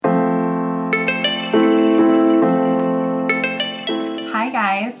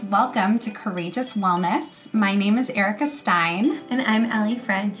guys. Welcome to Courageous Wellness. My name is Erica Stein. And I'm Ellie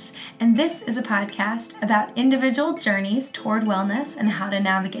French. And this is a podcast about individual journeys toward wellness and how to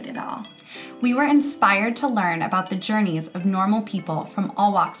navigate it all. We were inspired to learn about the journeys of normal people from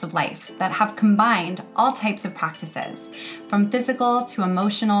all walks of life that have combined all types of practices, from physical to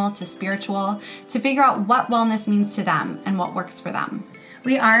emotional to spiritual, to figure out what wellness means to them and what works for them.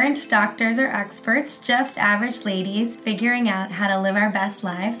 We aren't doctors or experts, just average ladies figuring out how to live our best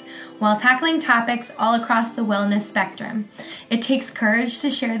lives while tackling topics all across the wellness spectrum. It takes courage to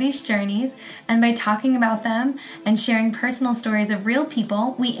share these journeys, and by talking about them and sharing personal stories of real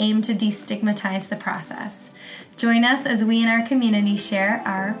people, we aim to destigmatize the process. Join us as we in our community share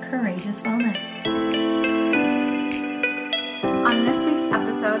our courageous wellness. On this week's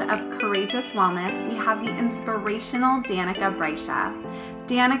episode of Courageous Wellness, we have the inspirational Danica Brescia.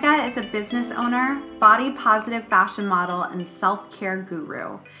 Danica is a business owner, body-positive fashion model, and self-care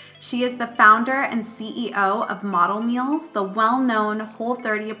guru. She is the founder and CEO of Model Meals, the well-known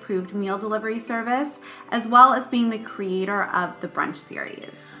Whole30 approved meal delivery service, as well as being the creator of the Brunch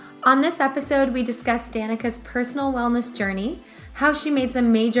series. On this episode, we discuss Danica's personal wellness journey, how she made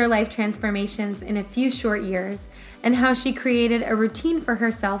some major life transformations in a few short years, and how she created a routine for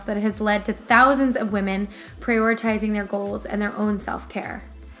herself that has led to thousands of women prioritizing their goals and their own self-care.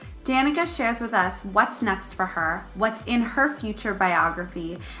 Danica shares with us what's next for her, what's in her future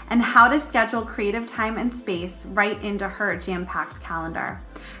biography, and how to schedule creative time and space right into her jam-packed calendar.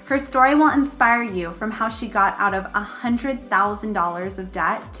 Her story will inspire you from how she got out of $100,000 of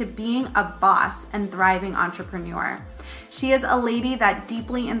debt to being a boss and thriving entrepreneur. She is a lady that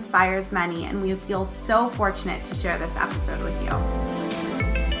deeply inspires many, and we feel so fortunate to share this episode with you.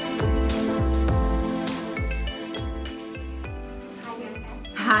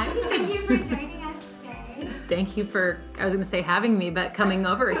 Hi. Thank you for joining us today. Thank you for, I was going to say having me, but coming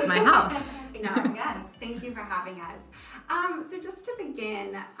over to my house. Yes, thank you for having us. So just to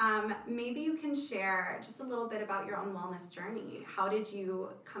begin, maybe you can share just a little bit about your own wellness journey. How did you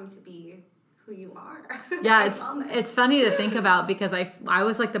come to be who you are? Yeah, it's funny to think about because I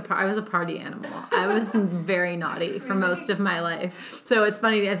was like I was a party animal. I was very naughty for most of my life. So it's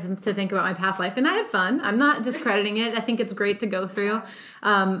funny to think about my past life, and I had fun. I'm not discrediting it. I think it's great to go through.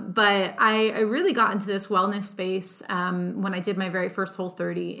 But I really got into this wellness space when I did my very first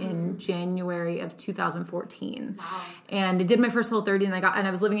Whole30 in January of 2014. Wow. And I did my first Whole30, and I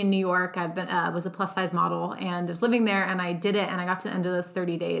was living in New York. I was a plus size model, and I was living there, and I did it, and I got to the end of those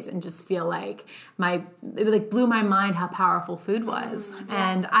 30 days and just feel like it blew my mind how powerful food was.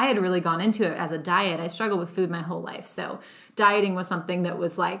 And I had really gone into it as a diet. I struggled with food my whole life. So dieting was something that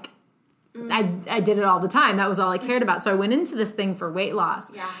was like, I did it all the time. That was all I cared about. So I went into this thing for weight loss,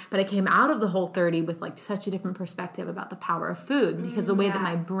 but I came out of the Whole30 with like such a different perspective about the power of food, because the way that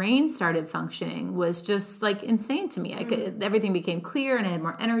my brain started functioning was just like insane to me. Everything became clear, and I had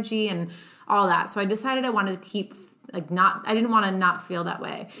more energy and all that. So I decided I wanted to keep I didn't want to not feel that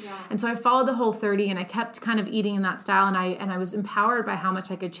way. Yeah. And so I followed the Whole30, and I kept kind of eating in that style, and I was empowered by how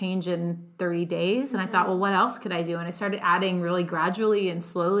much I could change in 30 days. And I thought, well, what else could I do? And I started adding really gradually and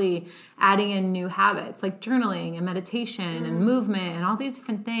slowly adding in new habits like journaling and meditation and movement and all these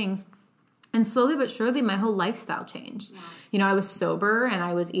different things. And slowly but surely, my whole lifestyle changed. Yeah. You know, I was sober, and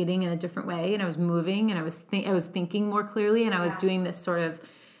I was eating in a different way, and I was moving, and I was thinking more clearly, and I was doing this sort of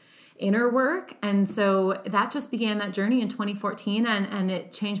inner work. And so that just began that journey in 2014, and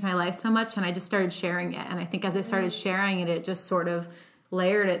it changed my life so much, and I just started sharing it. And I think as I started sharing it, it just sort of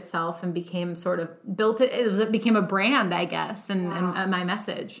layered itself and became sort of it became a brand, I guess, and my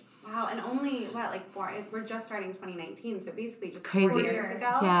message. Wow, and only, we're just starting 2019, so basically just crazy. 4 years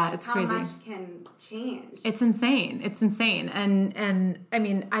ago. Yeah, it's crazy. How much can change? It's insane. It's insane. And I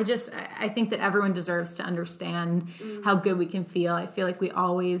mean, I think that everyone deserves to understand how good we can feel. I feel like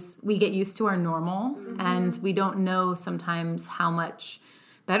we get used to our normal, and we don't know sometimes how much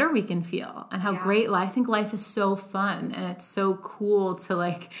better we can feel and how great I think life is so fun, and it's so cool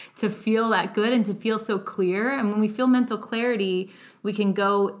to feel that good and to feel so clear. And when we feel mental clarity, we can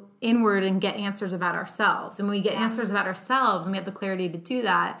go inward and get answers about ourselves. And when we get answers about ourselves and we have the clarity to do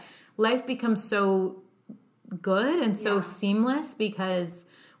that, life becomes so good and so seamless because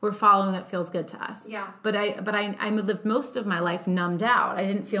we're following what feels good to us. Yeah. But I lived most of my life numbed out. I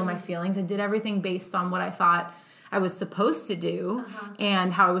didn't feel my feelings. I did everything based on what I thought I was supposed to do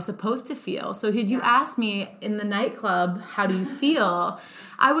and how I was supposed to feel. So had you asked me in the nightclub, how do you feel?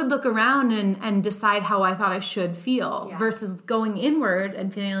 I would look around and decide how I thought I should feel versus going inward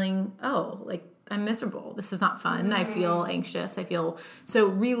and feeling, I'm miserable. This is not fun. I feel anxious. So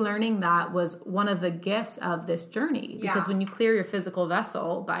relearning that was one of the gifts of this journey, because when you clear your physical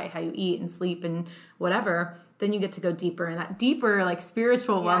vessel by how you eat and sleep and whatever, then you get to go deeper, and that deeper, like,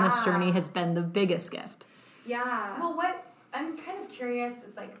 spiritual wellness journey has been the biggest gift. Yeah. Well, what I'm kind of curious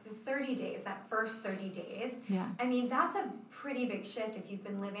is, like, the 30 days, that first 30 days. Yeah. I mean, that's a pretty big shift if you've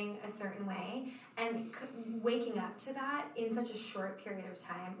been living a certain way, and waking up to that in such a short period of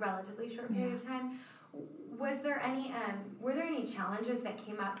time, relatively short period of time. Was there any, were there any challenges that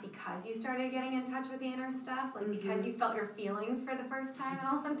came up because you started getting in touch with the inner stuff? Like, because you felt your feelings for the first time in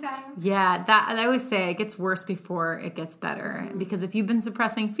a long time? Yeah, I always say it gets worse before it gets better. Because if you've been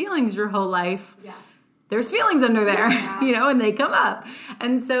suppressing feelings your whole life, there's feelings under there, and they come up.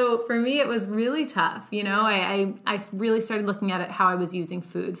 And so for me, it was really tough. I really started looking at how I was using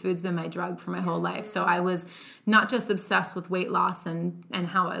food. Food's been my drug for my whole life. So I was not just obsessed with weight loss and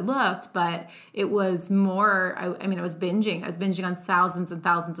how I looked, but it was more, I was binging. I was binging on thousands and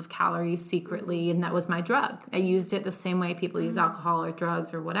thousands of calories secretly, and that was my drug. I used it the same way people use alcohol or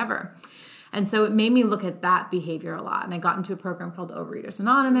drugs or whatever. And so it made me look at that behavior a lot. And I got into a program called Overeaters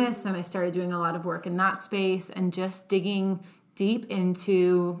Anonymous, and I started doing a lot of work in that space and just digging deep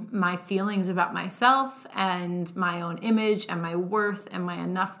into my feelings about myself and my own image and my worth and my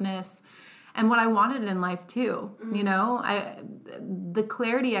enoughness and what I wanted in life too. The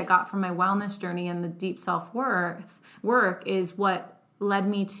clarity I got from my wellness journey and the deep self-worth work is what led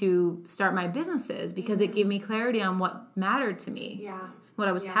me to start my businesses, because it gave me clarity on what mattered to me. What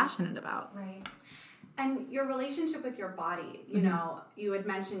I was passionate about. Right. And your relationship with your body, you know, you had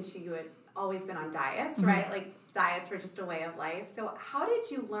mentioned you had always been on diets, right? Like, diets were just a way of life. So how did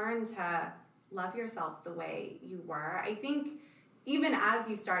you learn to love yourself the way you were? I think even as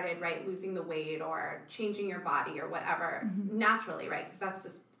you started, right, losing the weight or changing your body or whatever, naturally, right? Because that's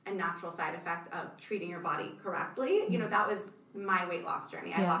just a natural side effect of treating your body correctly. That was my weight loss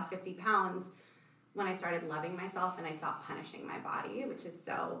journey. I lost 50 pounds when I started loving myself and I stopped punishing my body, which is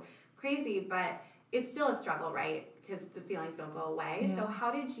so crazy, but it's still a struggle, right? Because the feelings don't go away. So how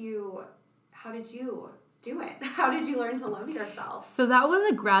did you do it? How did you learn to love yourself? So that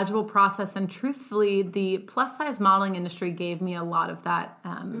was a gradual process, and truthfully, the plus size modeling industry gave me a lot of that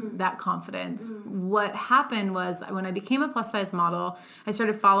that confidence. What happened was, when I became a plus size model, I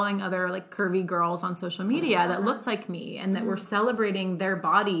started following other, like, curvy girls on social media that looked like me and that were celebrating their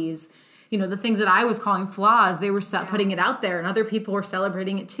bodies. The things that I was calling flaws, they were putting it out there, and other people were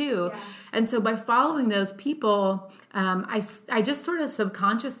celebrating it too. And so by following those people, I just sort of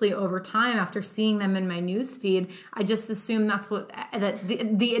subconsciously over time, after seeing them in my news feed, I just assumed that's the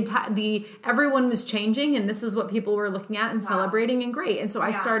everyone was changing, and this is what people were looking at and celebrating, and great. And so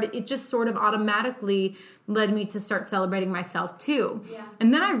I started, it just sort of automatically led me to start celebrating myself too.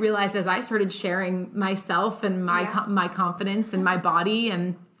 And then I realized, as I started sharing myself and my confidence and my body,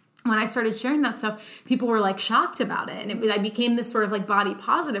 and when I started sharing that stuff, people were, like, shocked about it. And I became this sort of, like, body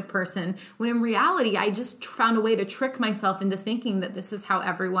positive person, when in reality, I just found a way to trick myself into thinking that this is how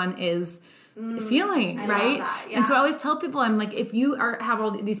everyone is feeling, right? That, And so I always tell people, I'm like, if you have all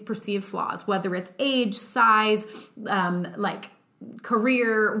these perceived flaws, whether it's age, size,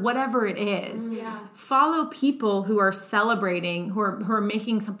 career, whatever it is, follow people who are celebrating, who are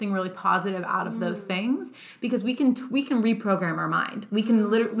making something really positive out of those things, because we can reprogram our mind. We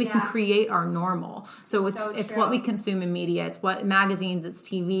can can create our normal. So it's what we consume in media, it's what magazines, it's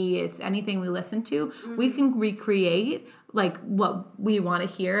TV, it's anything we listen to. We can recreate, like, what we want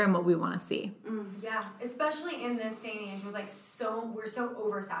to hear and what we want to see. Yeah, especially in this day and age, we're so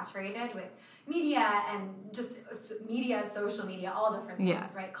oversaturated with media and just media, social media, all different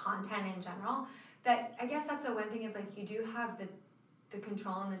things, right? Content in general. That, I guess that's the one thing, is, like, you do have the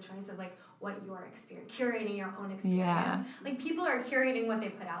control and the choice of, like, what you're curating your own experience. Like, people are curating what they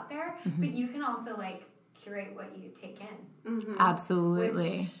put out there, but you can also, like, curate what you take in.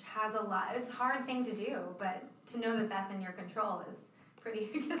 Absolutely. Which has it's a hard thing to do, but to know that that's in your control is pretty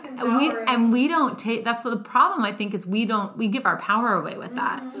empowering. We don't take, that's the problem, I think, is we give our power away with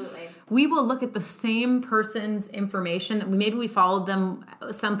that. Absolutely. We will look at the same person's information that maybe we followed them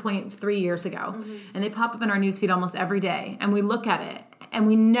at some point 3 years ago, and they pop up in our newsfeed almost every day, and we look at it, and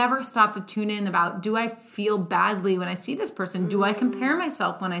we never stop to tune in about, do I feel badly when I see this person? Do I compare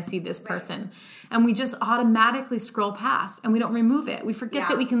myself when I see this person? And we just automatically scroll past, and we don't remove it. We forget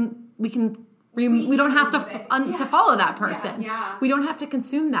that we don't have to follow that person. We don't have to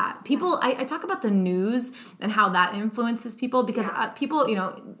consume that. People, I talk about the news and how that influences people, because people,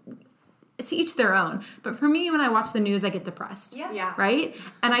 to each their own. But for me, when I watch the news, I get depressed. Yeah. Right?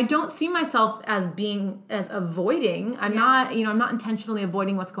 And I don't see myself as avoiding. I'm not intentionally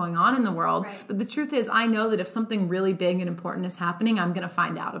avoiding what's going on in the world. Right. But the truth is, I know that if something really big and important is happening, I'm going to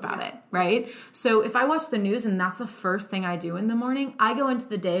find out about it. Right? So if I watch the news and that's the first thing I do in the morning, I go into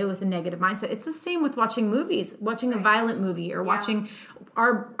the day with a negative mindset. It's the same with watching movies, watching a violent movie or watching.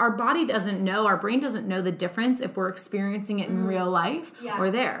 Our body doesn't know, our brain doesn't know the difference if we're experiencing it in real life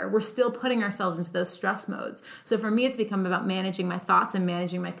or there. We're still putting ourselves into those stress modes. So for me, it's become about managing my thoughts and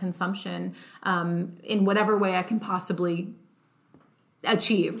managing my consumption in whatever way I can possibly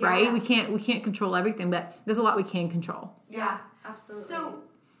achieve, right? We can't control everything, but there's a lot we can control. Yeah, absolutely. So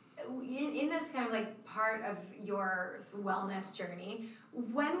in this kind of like part of your wellness journey,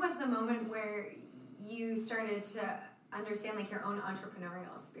 when was the moment where you started to understand like your own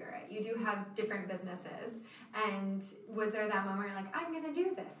entrepreneurial spirit? You do have different businesses, and was there that moment where you're like, I'm gonna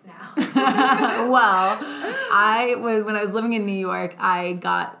do this now? Well, when I was living in New York, I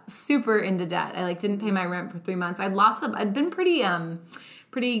got super into debt. I didn't pay my rent for 3 months. I'd been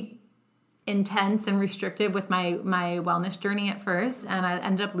pretty intense and restrictive with my wellness journey at first, and I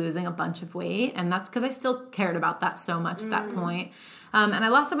ended up losing a bunch of weight, and that's because I still cared about that so much at that point. And I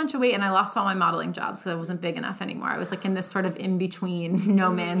lost a bunch of weight, and I lost all my modeling jobs because I wasn't big enough anymore. I was in this sort of in-between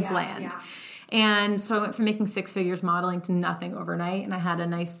no man's land. Yeah. And so I went from making 6 figures modeling to nothing overnight, and I had a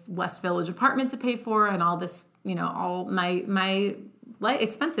nice West Village apartment to pay for and all this, all my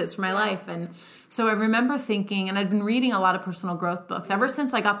expenses for my life. And so I remember thinking, and I'd been reading a lot of personal growth books ever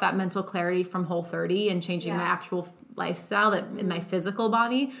since I got that mental clarity from Whole30 and changing my actual lifestyle in my physical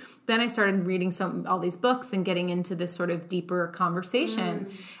body. Then I started reading all these books and getting into this sort of deeper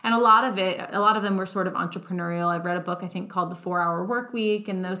conversation. And a lot of them were sort of entrepreneurial. I've read a book, I think, called The 4-Hour Workweek,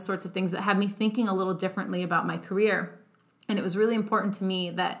 and those sorts of things that had me thinking a little differently about my career. And it was really important to me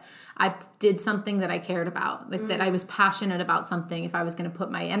that I did something that I cared about, that I was passionate about something if I was going to put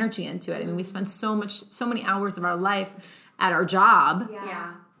my energy into it. I mean, we spend so many hours of our life at our job.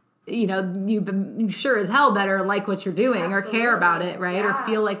 Yeah. You sure as hell better like what you're doing or care about it, right? Yeah. Or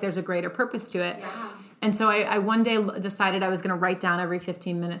feel like there's a greater purpose to it. Yeah. And so I one day decided I was going to write down every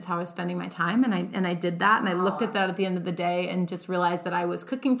 15 minutes how I was spending my time, and I did that, and I looked at that at the end of the day and just realized that I was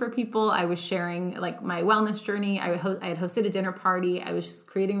cooking for people, I was sharing my wellness journey, I had hosted a dinner party, I was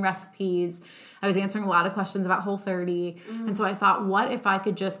creating recipes, I was answering a lot of questions about Whole30, and so I thought, what if I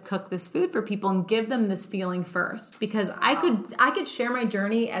could just cook this food for people and give them this feeling first? Because I could share my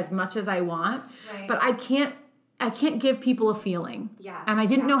journey as much as I want, but I can't give people a feeling. Yes. And I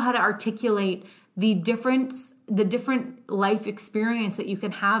didn't know how to articulate the different life experience that you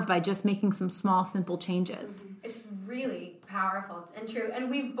can have by just making some small, simple changes. It's really powerful and true. And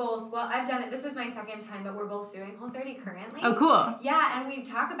we've both, I've done it. This is my second time, but we're both doing Whole30 currently. Oh, cool. Yeah, and we've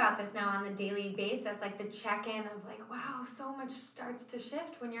talked about this now on the daily basis, the check-in of wow, so much starts to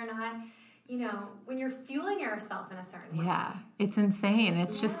shift when you're not, when you're fueling yourself in a certain way. Yeah, it's insane.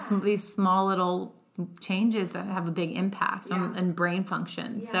 It's just these small little changes that have a big impact on brain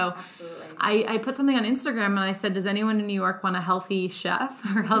function. Yeah, so absolutely. I put something on Instagram and I said, does anyone in New York want a healthy chef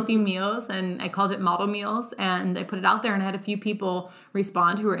or healthy meals? And I called it Model Meals, and I put it out there, and I had a few people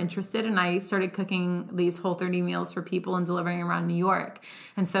respond who were interested, and I started cooking these Whole30 meals for people and delivering around New York.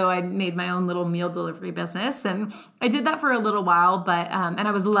 And so I made my own little meal delivery business, and I did that for a little while, but and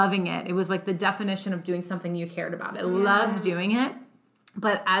I was loving it. It was like the definition of doing something you cared about. I loved doing it.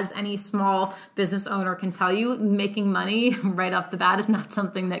 But as any small business owner can tell you, making money right off the bat is not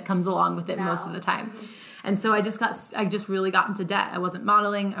something that comes along with it most of the time. And so I just really got into debt. I wasn't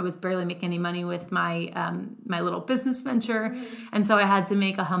modeling. I was barely making any money with my my little business venture. And so I had to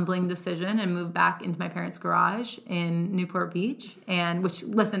make a humbling decision and move back into my parents' garage in Newport Beach. And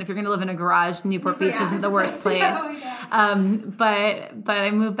listen, if you're going to live in a garage, Newport Beach isn't the worst place. But I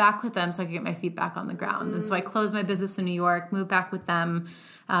moved back with them so I could get my feet back on the ground. And so I closed my business in New York, moved back with them,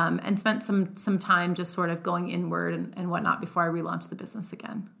 and spent some time just sort of going inward and whatnot before I relaunched the business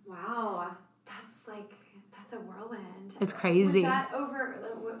again. Wow. That's a whirlwind. It's crazy. Was that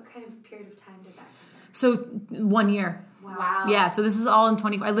over, what kind of period of time did that cover? So 1 year. Wow. Yeah, so this is all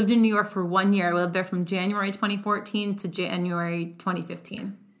in I lived in New York for 1 year. I lived there from January 2014 to January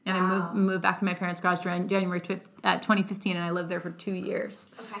 2015. And I moved back to my parents' garage during January 2015, and I lived there for 2 years.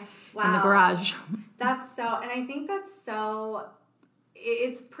 Okay. In the garage. And I think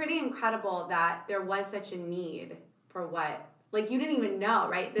it's pretty incredible that there was such a need for what, you didn't even know,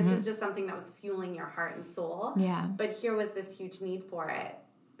 right? This is just something that was fueling your heart and soul. Yeah. But here was this huge need for it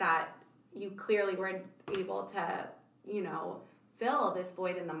that you clearly were able to, fill this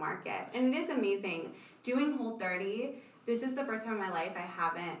void in the market. And it is amazing. Doing Whole30, this is the first time in my life I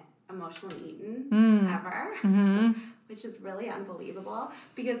haven't emotionally eaten ever, which is really unbelievable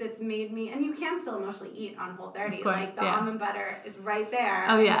because it's made me, and you can still emotionally eat on Whole30. Course, like the almond butter is right there.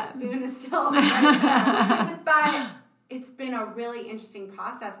 Oh, yeah. The spoon is still right there. But it's been a really interesting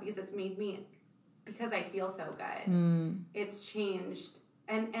process because it's made me, because I feel so good, it's changed.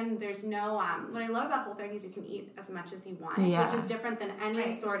 And there's no, what I love about Whole30 is you can eat as much as you want, which is different than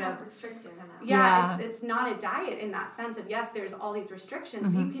any sort of restrictive in that. Yeah, it's not a diet in that sense of, yes, there's all these restrictions,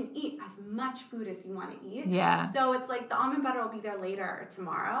 but you can eat as much food as you want to eat. Yeah. So it's like the almond butter will be there later or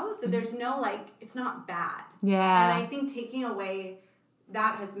tomorrow. So there's no, like, it's not bad. Yeah. And I think taking away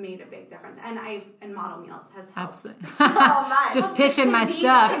that has made a big difference. And Model Meals has helped so much. Just pitching my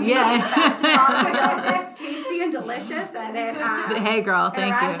stuff. Yeah. It's tasty and delicious, and it hey girl,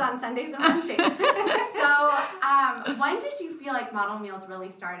 thank you. It arrives on Sundays and Wednesdays. So when did you feel like Model Meals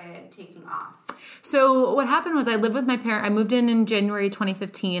really started taking off? So what happened was I lived with my parents. I moved in January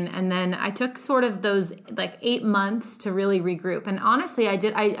 2015, and then I took sort of those like 8 months to really regroup. And honestly,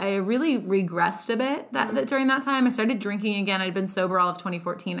 I really regressed a bit that during that time. I started drinking again. I'd been sober all of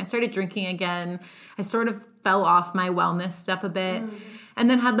 2014. I started drinking again. I sort of fell off my wellness stuff a bit. And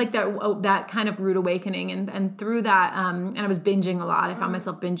then had like that kind of rude awakening. And through that, and I was binging a lot. I found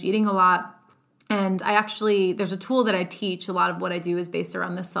myself binge eating a lot. And there's a tool that I teach. A lot of what I do is based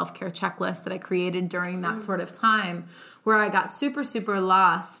around this self-care checklist that I created during that sort of time where I got super, super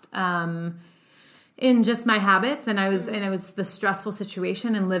lost in just my habits. And it was the stressful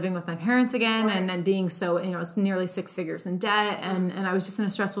situation and living with my parents again and being so, it's nearly 6 figures in debt. And I was just in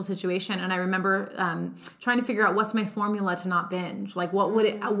a stressful situation. And I remember trying to figure out what's my formula to not binge. Like what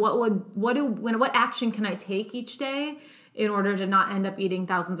action can I take each day in order to not end up eating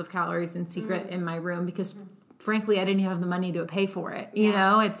thousands of calories in secret in my room, because frankly, I didn't have the money to pay for it. You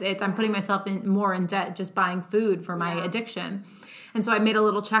know, I'm putting myself more in debt just buying food for my addiction. And so I made a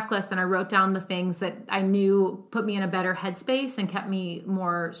little checklist and I wrote down the things that I knew put me in a better headspace and kept me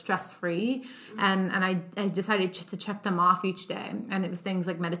more stress-free. And I decided to check them off each day. And it was things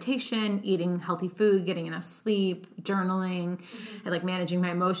like meditation, eating healthy food, getting enough sleep, journaling, and like managing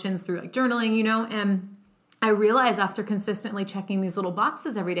my emotions through like journaling, and I realized after consistently checking these little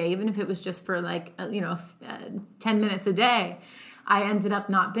boxes every day, even if it was just for like, 10 minutes a day, I ended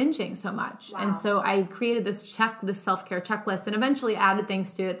up not binging so much. Wow. And so I created this self-care checklist, and eventually added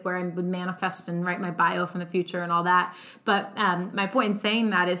things to it where I would manifest and write my bio from the future and all that. But my point in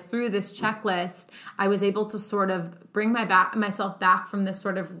saying that is through this checklist, I was able to sort of bring myself back from this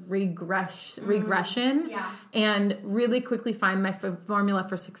sort of regression and really quickly find my formula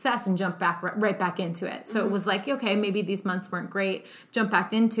for success and jump back right back into it. So it was like, okay, maybe these months weren't great, jump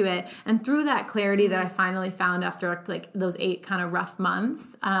back into it. And through that clarity that I finally found after like those 8 kind of rough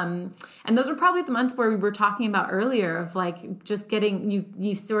months, and those are probably the months where we were talking about earlier of like just getting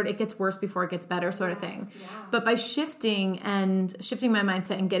you sort of, it gets worse before it gets better sort of thing. Yeah. But by shifting my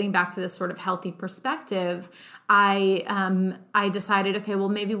mindset and getting back to this sort of healthy perspective, I decided, okay, well,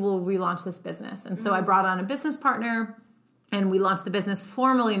 maybe we'll relaunch this business. And so I brought on a business partner and we launched the business.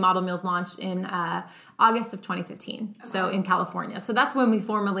 Formally, Model Meals launched in August of 2015. Okay. So in California. So that's when we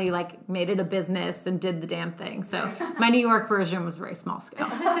formally like made it a business and did the damn thing. So my New York version was very small scale.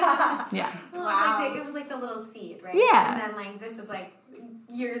 Yeah. Well, wow. It was like the little seed, right? Yeah. And then like this is like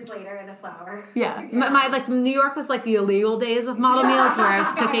years later, the flower. Yeah. My like New York was like the illegal days of Model Meals where I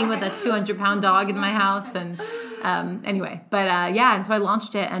was cooking with a 200-pound dog in my house. And anyway, but and so I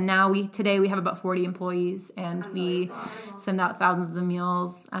launched it, and now today we have about 40 employees, and we send out thousands of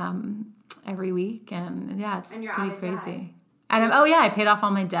meals every week, and it's pretty crazy. And I paid off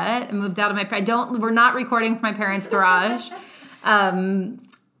all my debt and moved out of we're not recording from my parents' garage.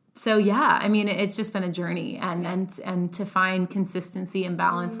 So I mean, it's just been a journey, and to find consistency and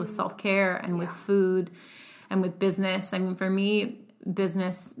balance with self-care and with food and with business. I mean, for me, I'm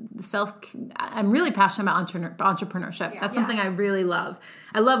really passionate about entrepreneurship. That's something I really love.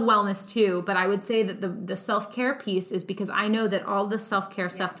 I love wellness too, but I would say that the self-care piece is because I know that all the self-care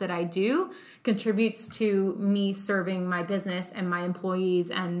stuff that I do contributes to me serving my business and my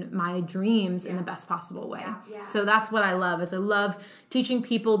employees and my dreams in the best possible way. So that's what I love, is I love teaching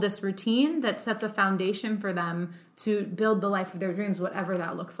people this routine that sets a foundation for them to build the life of their dreams, whatever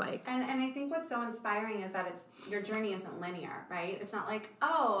that looks like. And I think what's so inspiring is that your journey isn't linear, right? It's not like,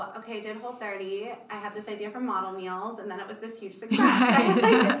 oh, okay, I did Whole30, I had this idea for Model Meals, and then it was this huge success.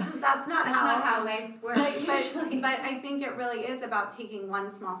 That's not how life works. But I think it really is about taking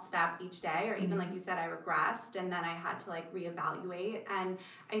one small step each day, or even like you said, I regressed, and then I had to like reevaluate. And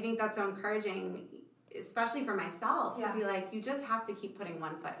I think that's so encouraging, especially for myself, to be like, you just have to keep putting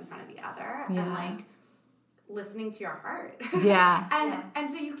one foot in front of the other, and like listening to your heart. Yeah. And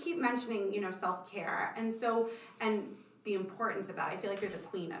so you keep mentioning, self-care. And the importance of that. I feel like you're the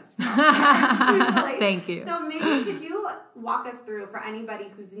queen of self-care. Thank you. So maybe could you walk us through, for anybody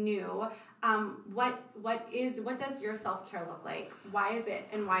who's new, what does your self-care look like? Why is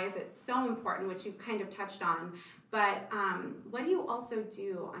it so important, which you've kind of touched on, but what do you also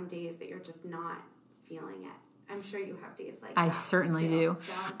do on days that you're just not feeling it? I'm sure you have days like that. I certainly do.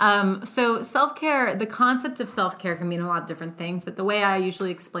 So. So self-care, the concept of self-care can mean a lot of different things, but the way I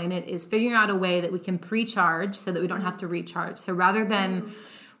usually explain it is figuring out a way that we can pre-charge so that we don't have to recharge. So rather than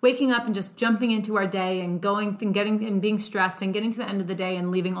waking up and just jumping into our day and going and getting and being stressed and getting to the end of the day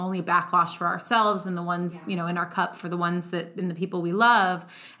and leaving only backwash for ourselves and the ones, in our cup for the ones that and the people we love,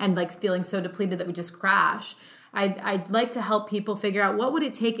 and like feeling so depleted that we just crash. I'd like to help people figure out what would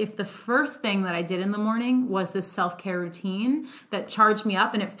it take if the first thing that I did in the morning was this self-care routine that charged me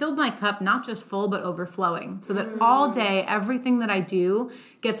up and it filled my cup not just full but overflowing, so that all day everything that I do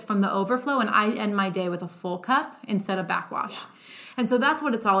gets from the overflow and I end my day with a full cup instead of backwash. Yeah. And so that's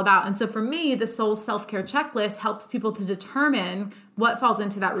what it's all about. And so for me, the Soul Self-Care Checklist helps people to determine what falls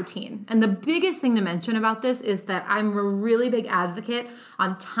into that routine. And the biggest thing to mention about this is that I'm a really big advocate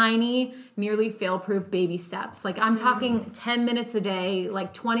on tiny, nearly fail-proof baby steps. Like I'm talking 10 minutes a day,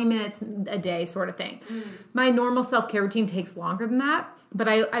 like 20 minutes a day sort of thing. My normal self-care routine takes longer than that. But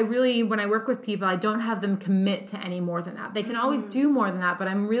I really, when I work with people, I don't have them commit to any more than that. They can always do more than that, but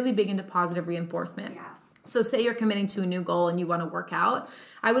I'm really big into positive reinforcement. Yes. So say you're committing to a new goal and you want to work out.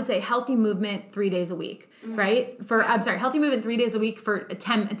 I would say healthy movement 3 days a week, right? Healthy movement 3 days a week for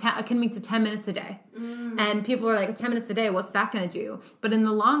committing to 10 minutes a day. And people are like, 10 minutes a day, what's that going to do? But in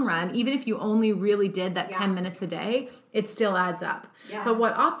the long run, even if you only really did that 10 minutes a day, it still adds up. Yeah. But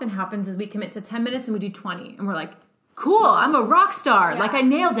what often happens is we commit to 10 minutes and we do 20 and we're like, cool, I'm a rock star. Like I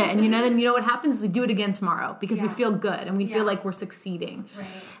nailed it. And then what happens is we do it again tomorrow because we feel good and we feel like we're succeeding. Right.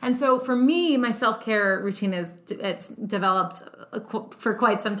 And so for me, my self-care routine it's developed for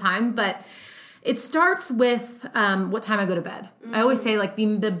quite some time, but it starts with what time I go to bed. I always say like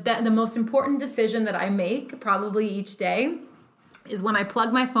the most important decision that I make probably each day is when I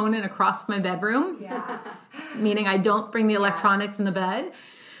plug my phone in across my bedroom, meaning I don't bring the electronics in the bed.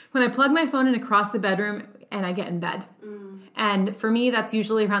 When I plug my phone in across the bedroom and I get in bed. And for me, that's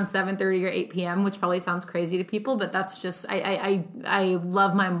usually around 7:30 or 8 p.m., which probably sounds crazy to people, but that's just, I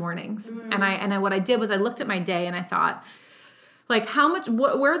love my mornings. And what I did was I looked at my day and I thought, like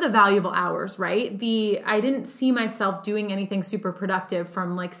where are the valuable hours, right? I didn't see myself doing anything super productive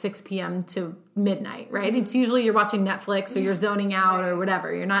from like 6 p.m. to midnight, right? It's usually you're watching Netflix or you're zoning out or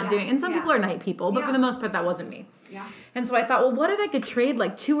whatever. You're not doing, and some people are night people, but for the most part, that wasn't me. Yeah. And so I thought, well, what if I could trade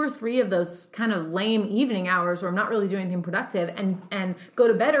like 2 or 3 of those kind of lame evening hours where I'm not really doing anything productive and go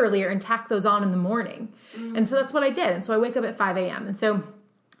to bed earlier and tack those on in the morning. And so that's what I did. And so I wake up at 5 a.m. And so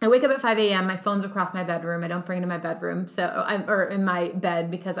I wake up at 5 a.m. My phone's across my bedroom. I don't bring it in my bedroom, or in my bed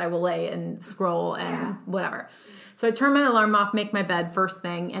because I will lay and scroll and whatever. So I turn my alarm off, make my bed first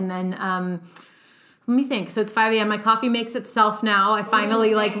thing, and then let me think. So it's 5 a.m. My coffee makes itself now. I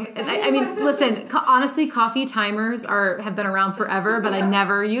finally listen, honestly, coffee timers have been around forever, but I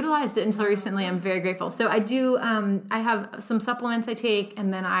never utilized it until recently. I'm very grateful. So I do, I have some supplements I take,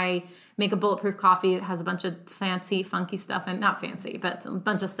 and then I make a bulletproof coffee. It has a bunch of fancy, funky stuff and not fancy, but a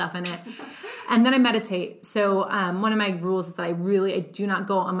bunch of stuff in it. And then I meditate. So one of my rules is that I do not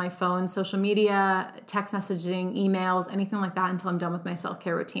go on my phone, social media, text messaging, emails, anything like that until I'm done with my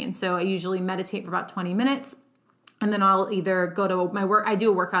self-care routine. So I usually meditate for about 20 minutes. And then I'll either go to my work. I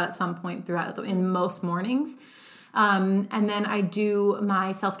do a workout at some point in most mornings. And then I do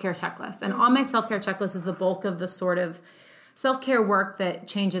my self-care checklist. And on my self-care checklist is the bulk of the sort of self-care work that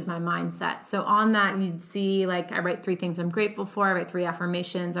changes my mindset. So on that, you'd see like I write 3 things I'm grateful for. I write 3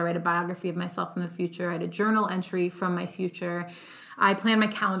 affirmations. I write a biography of myself from the future. I write a journal entry from my future. I plan my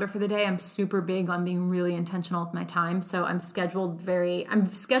calendar for the day. I'm super big on being really intentional with my time. So I'm scheduled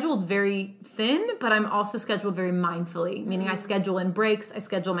very thin, but I'm also scheduled very mindfully, meaning I schedule in breaks. I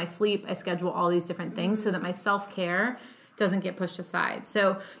schedule my sleep. I schedule all these different things so that my self-care doesn't get pushed aside.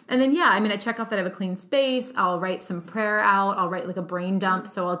 So, and then, I check off that I have a clean space. I'll write some prayer out. I'll write like a brain dump.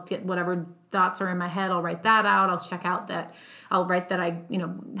 So I'll get whatever thoughts are in my head. I'll write that out. I'll write that I,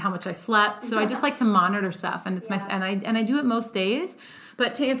 how much I slept. So I just like to monitor stuff, and it's and I do it most days.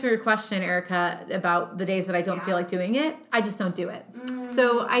 But to answer your question, Erica, about the days that I don't feel like doing it, I just don't do it.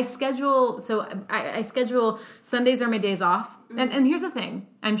 So I schedule Sundays are my days off. And here's the thing.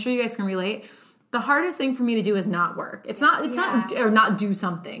 I'm sure you guys can relate. The hardest thing for me to do is not work. It's not do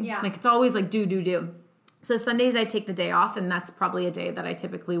something. Yeah. Like it's always like do. So Sundays I take the day off, and that's probably a day that I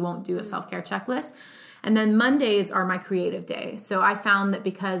typically won't do a self-care checklist. And then Mondays are my creative day. So I found that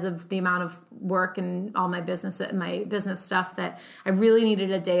because of the amount of work and all my business stuff, that I really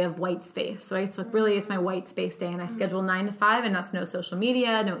needed a day of white space. So it's my white space day, and I schedule 9 to 5, and that's no social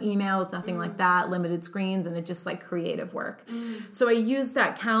media, no emails, nothing like that, limited screens, and it's just like creative work. So I use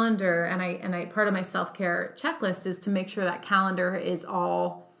that calendar, and I part of my self-care checklist is to make sure that calendar is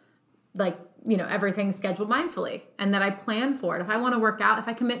all like, everything's scheduled mindfully, and that I plan for it. If I want to work out, if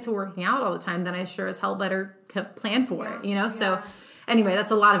I commit to working out all the time, then I sure as hell better plan for it, So anyway,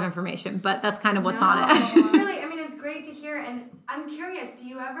 that's a lot of information, but that's kind of what's on it. It's really, it's great to hear. And I'm curious, do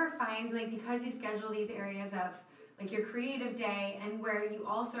you ever find, like, because you schedule these areas of like your creative day, and where you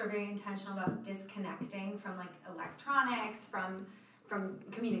also are very intentional about disconnecting from like electronics, from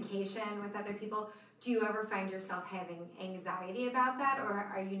communication with other people, do you ever find yourself having anxiety about that, or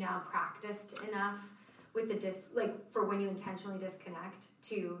are you now practiced enough with the for when you intentionally disconnect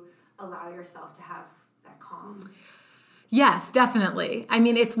to allow yourself to have that calm? Yes, definitely.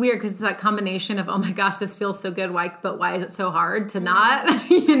 It's weird because it's that combination of, oh my gosh, this feels so good. But why is it so hard to not,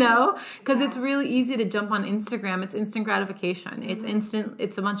 because it's really easy to jump on Instagram. It's instant gratification. It's instant.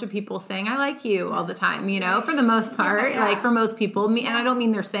 It's a bunch of people saying, I like you all the time, for the most part, like for most people, and I don't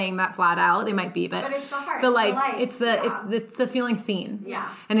mean they're saying that flat out. They might be, but it's the heart, it's the feeling seen. Yeah.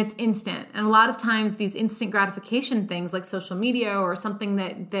 And it's instant. And a lot of times these instant gratification things like social media or something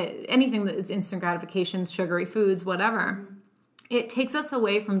that anything that is instant gratification, sugary foods, whatever, it takes us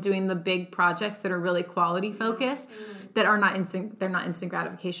away from doing the big projects that are really quality focused, that are not instant. They're not instant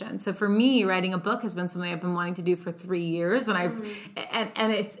gratification. So for me, writing a book has been something I've been wanting to do for 3 years, and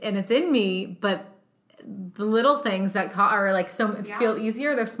it's in me. But the little things that are like feel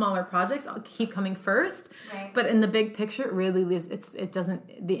easier. They're smaller projects. I'll keep coming first. Right. But in the big picture, it really is. It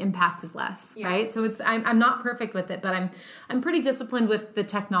doesn't. The impact is less. Yeah. Right. So I'm not perfect with it, but I'm pretty disciplined with the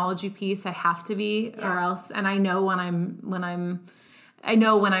technology piece. I have to be, or else. And I know when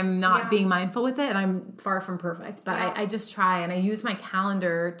I'm not being mindful with it, and I'm far from perfect. But I just try, and I use my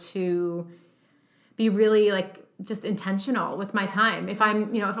calendar to be really like just intentional with my time. If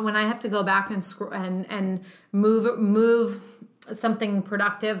I'm, when I have to go back and scroll and move something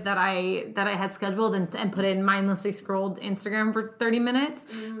productive that I had scheduled and put in mindlessly scrolled Instagram for 30 minutes,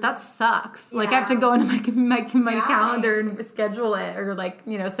 that sucks. Yeah. Like I have to go into my calendar and schedule it, or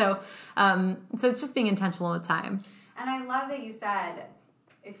so it's just being intentional with time. And I love that you said,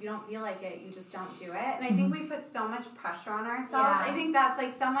 if you don't feel like it, you just don't do it. And I think we put so much pressure on ourselves. Yeah. I think that's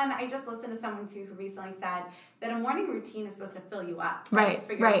like I just listened to someone too who recently said that a morning routine is supposed to fill you up for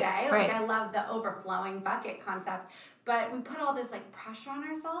your day. Like I love the overflowing bucket concept. But we put all this like pressure on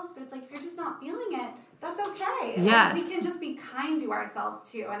ourselves, but it's like, if you're just not feeling it, that's okay. Yes. Like, we can just be kind to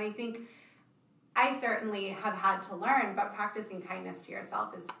ourselves too. And I think I certainly have had to learn, but practicing kindness to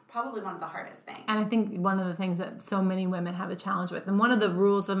yourself is probably one of the hardest things. And I think one of the things that so many women have a challenge with, and one of the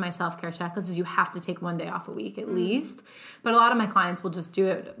rules of my self-care checklist is you have to take 1 day off a week at least. But a lot of my clients will just do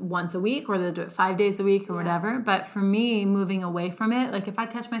it once a week, or they'll do it 5 days a week or whatever. But for me, moving away from it, like if I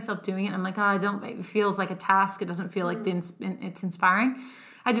catch myself doing it, I'm like, it feels like a task. It doesn't feel like it's inspiring.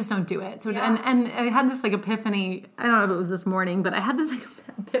 I just don't do it. So and I had this like epiphany. I don't know if it was this morning, but I had this like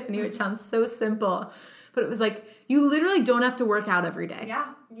epiphany, which sounds so simple, but it was like, you literally don't have to work out every day. Yeah.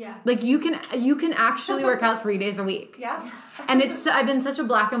 Yeah. Like you can actually work out 3 days a week. Yeah. And I've been such a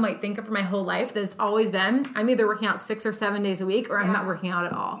black and white thinker for my whole life that it's always been, I'm either working out 6 or 7 days a week, or I'm not working out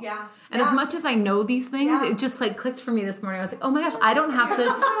at all. Yeah. And as much as I know these things, it just like clicked for me this morning. I was like, oh my gosh, I don't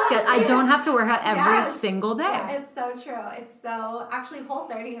have to work out every single day. Yeah, it's so true. Actually,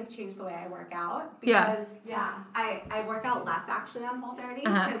 Whole30 has changed the way I work out, because I work out less actually on Whole30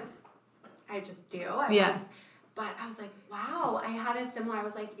 because I just do. But I was like, wow, I had a similar, I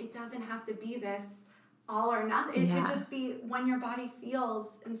was like, it doesn't have to be this all or nothing. It could just be when your body feels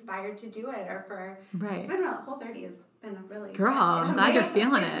inspired to do it, or it's been Whole30 has been a really girl, I'm glad you're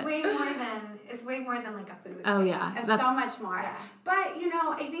feeling it. It's way more than like a food. Oh yeah, it's so much more. Yeah. But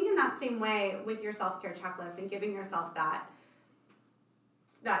I think in that same way with your self-care checklist and giving yourself that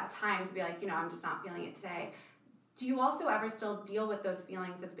time to be like, I'm just not feeling it today. Do you also ever still deal with those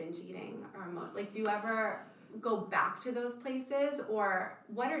feelings of binge eating, or do you ever go back to those places, or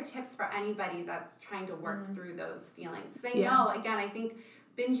what are tips for anybody that's trying to work through those feelings? Because I know, again, I think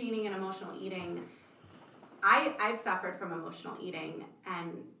binge eating and emotional eating, I've suffered from emotional eating,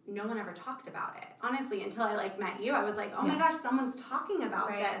 and no one ever talked about it. Honestly, until I met you, I was like, oh my gosh, someone's talking about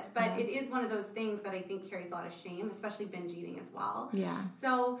this. But it is one of those things that I think carries a lot of shame, especially binge eating as well. Yeah.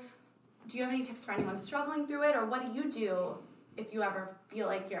 So do you have any tips for anyone struggling through it, or what do you do if you ever feel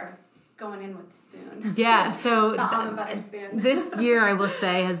like you're going in with the spoon. Yeah, so the almond butter spoon. This year, I will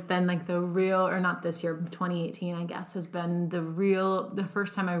say, has been like the real, or not this year, 2018, I guess, has been the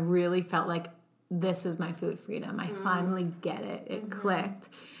first time I really felt like this is my food freedom. I finally get it. It clicked.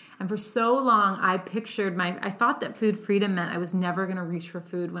 And for so long, I thought that food freedom meant I was never going to reach for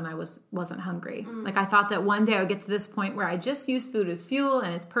food when I wasn't hungry. Like I thought that one day I would get to this point where I just use food as fuel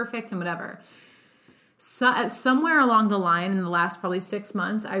and it's perfect and whatever. So, somewhere along the line in the last probably 6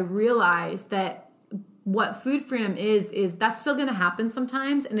 months, I realized that what food freedom is that's still going to happen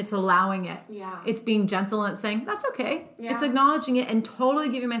sometimes, and it's allowing it. Yeah. It's being gentle and it's saying, that's okay. Yeah. It's acknowledging it and totally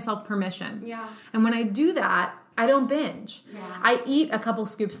giving myself permission. Yeah. And when I do that, I don't binge. Yeah. I eat a couple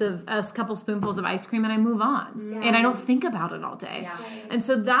spoonfuls of ice cream and I move on. Yeah. And I don't think about it all day. Yeah. And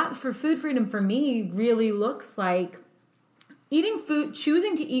so that for food freedom for me really looks like eating food,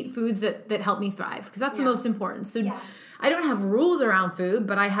 choosing to eat foods that help me thrive, because that's the most important. So I don't have rules around food,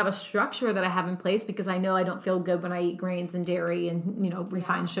 but I have a structure that I have in place because I know I don't feel good when I eat grains and dairy and,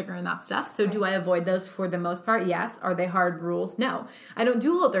 refined sugar and that stuff. So do I avoid those for the most part? Yes. Are they hard rules? No. I don't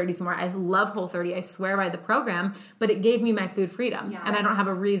do Whole30 anymore. I love Whole30. I swear by the program, but it gave me my food freedom. Yeah. And I don't have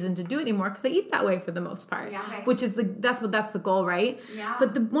a reason to do it anymore because I eat that way for the most part, which is that's the goal, right? Yeah.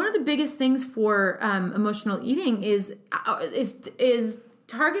 But one of the biggest things for emotional eating is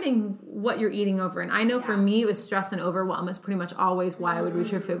targeting what you're eating over. And I know for me, it was stress and overwhelm is pretty much always why I would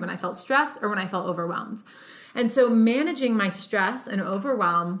reach for food, when I felt stressed or when I felt overwhelmed. And so managing my stress and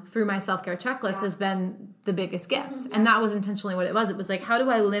overwhelm through my self-care checklist has been the biggest gift. And that was intentionally what it was. It was like, how do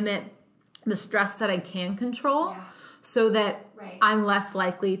I limit the stress that I can control so that I'm less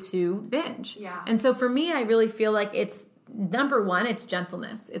likely to binge? Yeah. And so for me, I really feel like it's, number one, it's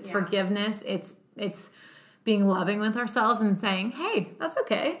gentleness. It's forgiveness. It's being loving with ourselves and saying, hey, that's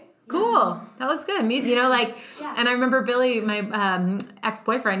okay. Cool. That looks good. And I remember Billy, my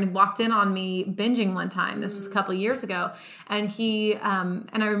ex-boyfriend, walked in on me binging one time. This was a couple of years ago. And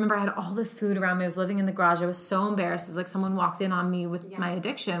and I remember I had all this food around me. I was living in the garage. I was so embarrassed. It was like someone walked in on me with my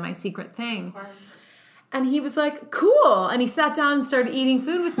addiction, my secret thing. And he was like, cool. And he sat down and started eating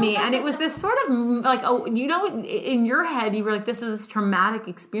food with me. And it was this sort of like, in your head, you were like, this is this traumatic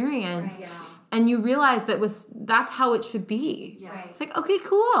experience. Right. Yeah. And you realize that's how it should be. Yeah. Right. It's like, okay,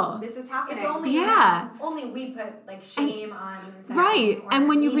 cool. This is happening. It's only only we put like shame on sex. Right. And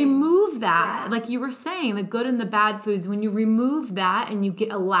when you eating. remove that, like you were saying, the good and the bad foods, when you remove that and you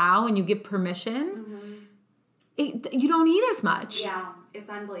allow and you give permission, you don't eat as much. Yeah. It's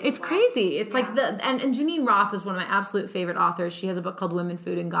unbelievable. It's crazy. It's like and Janine Roth is one of my absolute favorite authors. She has a book called Women,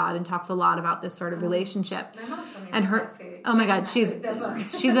 Food, and God and talks a lot about this sort of relationship. My mom's told me And about her, that food. oh my God, she's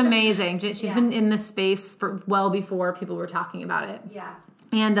amazing. She's been in this space for well before people were talking about it. Yeah.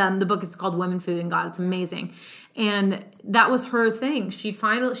 And the book is called Women, Food, and God. It's amazing. And that was her thing. She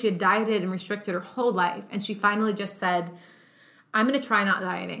had dieted and restricted her whole life. And she finally just said, I'm going to try not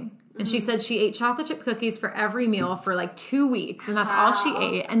dieting. And she said she ate chocolate chip cookies for every meal for like 2 weeks. And that's all she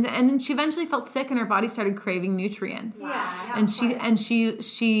ate. And then she eventually felt sick and her body started craving nutrients. Yeah. And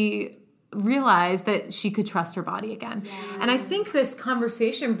she realized that she could trust her body again. Yeah. And I think this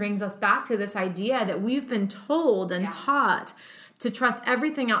conversation brings us back to this idea that we've been told and taught to trust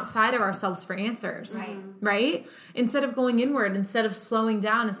everything outside of ourselves for answers, right? Instead of going inward, instead of slowing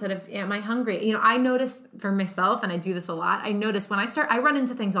down, instead of, am I hungry? I notice for myself, and I do this a lot, I notice when I run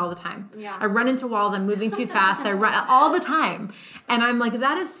into things all the time. Yeah. I run into walls, I'm moving too fast, I run all the time. And I'm like,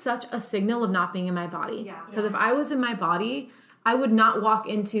 that is such a signal of not being in my body. Because if I was in my body, I would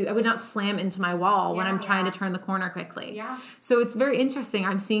not slam into my wall when I'm trying to turn the corner quickly. Yeah. So it's very interesting.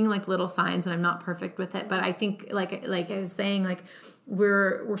 I'm seeing like little signs and I'm not perfect with it, but I think like I was saying, like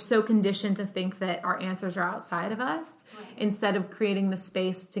we're so conditioned to think that our answers are outside of us instead of creating the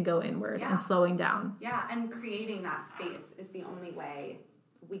space to go inward and slowing down. Yeah. And creating that space is the only way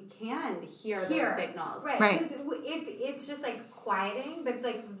we can hear those signals. Right. Because if it's just like quieting, but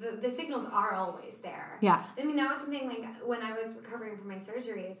like the signals are always there. Yeah. I mean, that was something like when I was recovering from my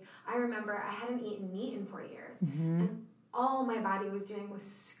surgeries, I remember I hadn't eaten meat in 4 years. Mm-hmm. And all my body was doing was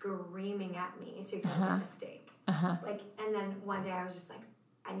screaming at me to go get a steak. Like, and then one day I was just like,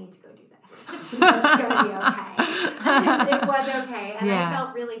 I need to go do this. It's going to be okay. It was okay. And I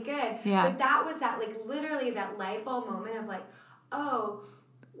felt really good. Yeah. But that was that, like, literally that light bulb moment of like, oh,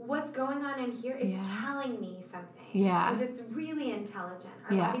 what's going on in here? It's telling me something. Yeah. Because it's really intelligent.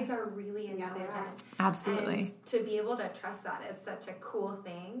 Our bodies are really intelligent. Absolutely. And to be able to trust that is such a cool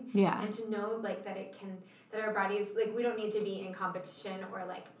thing. Yeah. And to know like that that our bodies, like we don't need to be in competition or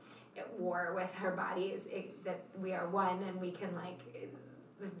like at war with our bodies, that we are one and we can like,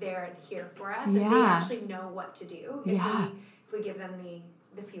 they're here for us. And they actually know what to do if we give them the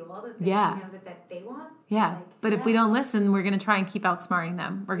the fuel that they, that they want. Yeah. But if we don't listen, we're going to try and keep outsmarting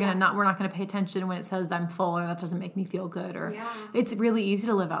them. We're going to we're not going to pay attention when it says I'm full or that doesn't make me feel good, or it's really easy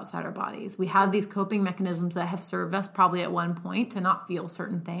to live outside our bodies. We have these coping mechanisms that have served us probably at one point to not feel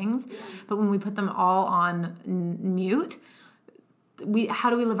certain things. Yeah. But when we put them all on mute, how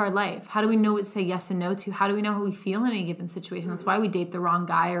do we live our life? How do we know what to say yes and no to? How do we know how we feel in a given situation? That's why we date the wrong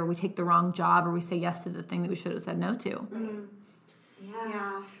guy, or we take the wrong job, or we say yes to the thing that we should have said no to. Mm-hmm.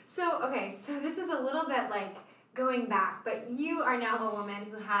 Yeah. So this is a little bit like going back, but you are now a woman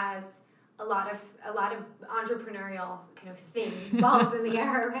who has a lot of entrepreneurial kind of things, balls in the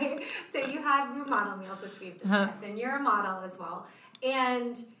air, right? So you have your model meals, which we've discussed, and you're a model as well.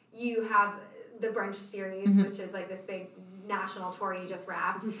 And you have the brunch series, which is like this big national tour you just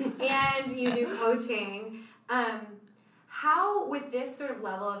wrapped, and you do coaching. How, with this sort of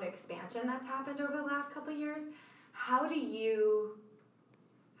level of expansion that's happened over the last couple of years, how do you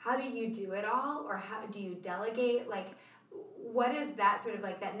do it all, or how do you delegate? Like, what is that sort of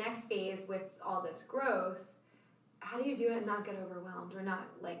like that next phase with all this growth? How do you do it and not get overwhelmed, or not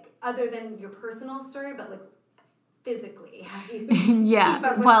like, other than your personal story, but like physically? How do you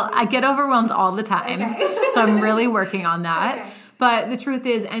I get overwhelmed all the time. Okay. So I'm really working on that. Okay. But the truth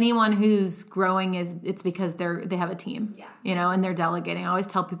is, anyone who's growing it's because they have a team, and they're delegating. I always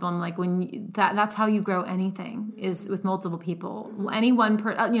tell people, I'm like, that's how you grow anything, is with multiple people. Any one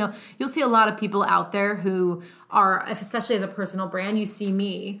you'll see a lot of people out there who are, especially as a personal brand, you see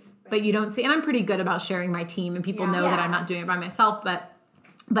me, but you don't see, and I'm pretty good about sharing my team, and people know that I'm not doing it by myself,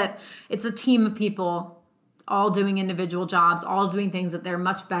 but it's a team of people all doing individual jobs, all doing things that they're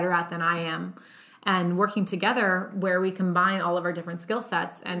much better at than I am, and working together where we combine all of our different skill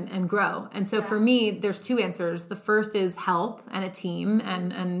sets and grow. And so for me, there's two answers. The first is help and a team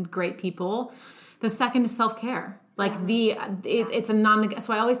and great people. The second is self-care. Like it's a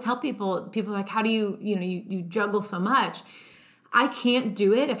so I always tell people are like, how do you juggle so much? I can't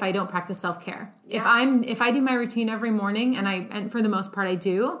do it if I don't practice self-care. Yeah. If I do my routine every morning, and for the most part I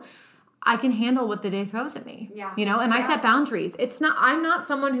do, I can handle what the day throws at me, and I set boundaries. I'm not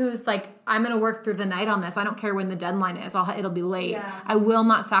someone who's like, I'm going to work through the night on this. I don't care when the deadline is. It'll be late. Yeah. I will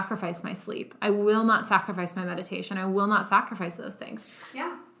not sacrifice my sleep. I will not sacrifice my meditation. I will not sacrifice those things.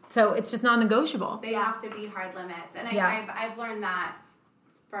 Yeah. So it's just non-negotiable. They have to be hard limits. And I've learned that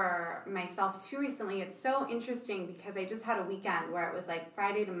for myself too recently. It's so interesting because I just had a weekend where it was like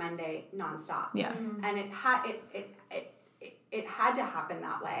Friday to Monday nonstop. Yeah. Mm-hmm. And it had to happen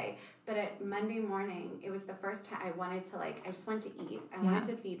that way. But at Monday morning, it was the first time I wanted to I just wanted to eat. I wanted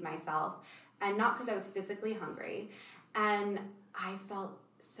to feed myself. And not because I was physically hungry. And I felt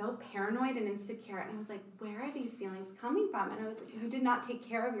so paranoid and insecure. And I was like, where are these feelings coming from? And I was like, you did not take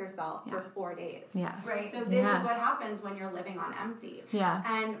care of yourself for 4 days. Yeah. Right. So this is what happens when you're living on empty. Yeah.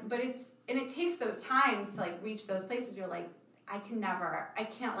 But it takes those times to reach those places. You're like, I can't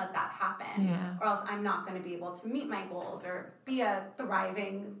let that happen. Yeah. Or else I'm not going to be able to meet my goals or be a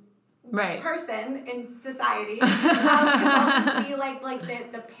thriving person in society. I'll just be like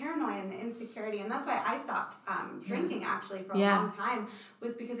the paranoia and the insecurity. And that's why I stopped drinking actually for a long time,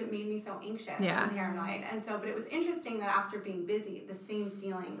 was because it made me so anxious and paranoid. And so, but it was interesting that after being busy, the same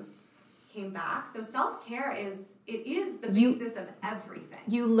feelings came back. So self-care is the basis of everything.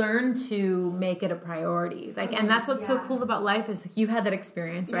 You learn to make it a priority. And that's what's so cool about life is you had that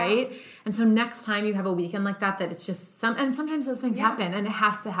experience, right? And so next time you have a weekend like that it's just and sometimes those things happen, and it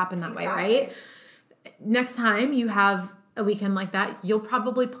has to happen that way, right? Next time you have a weekend like that, you'll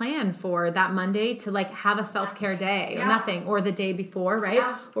probably plan for that Monday to have a self-care day or nothing, or the day before, right?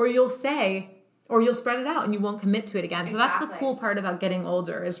 Yeah. Or you'll spread it out and you won't commit to it again. So that's the cool part about getting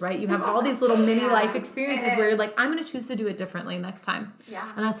older is, you have all these little mini life experiences where you're like, I'm going to choose to do it differently next time.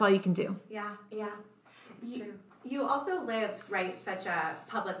 Yeah. And that's all you can do. Yeah. Yeah. It's true. You also live, such a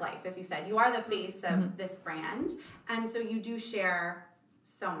public life, as you said. You are the face of this brand. And so you do share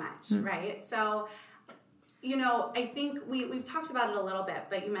so much, right? So, I think we've talked about it a little bit,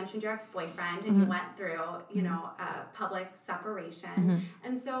 but you mentioned your ex-boyfriend and you went through, a public separation.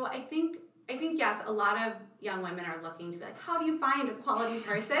 And so I think, yes, a lot of young women are looking to be like, how do you find a quality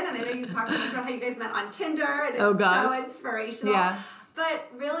person? And I know you've talked so much about how you guys met on Tinder, and it's so inspirational. Yeah. But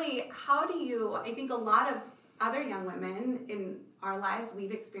really, I think a lot of other young women in our lives,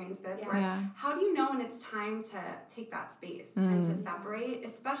 we've experienced this, how do you know when it's time to take that space and to separate,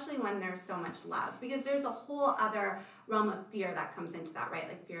 especially when there's so much love? Because there's a whole other realm of fear that comes into that, right?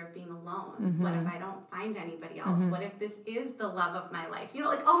 Like fear of being alone. What if I don't find anybody else? What if this is the love of my life?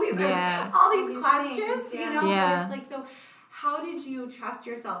 All these questions, but it's so how did you trust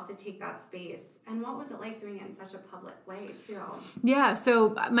yourself to take that space? And what was it like doing it in such a public way too? Yeah,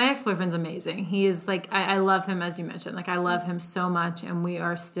 so my ex-boyfriend's amazing. He is like, I love him, as you mentioned. Like, I love him so much, and we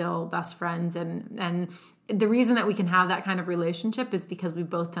are still best friends. And the reason that we can have that kind of relationship is because we've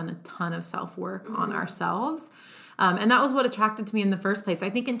both done a ton of self-work on ourselves. And that was what attracted to me in the first place. I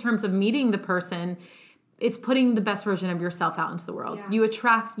think in terms of meeting the person, it's putting the best version of yourself out into the world. Yeah. You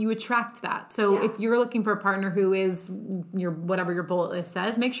attract that. So if you're looking for a partner who is your, whatever your bullet list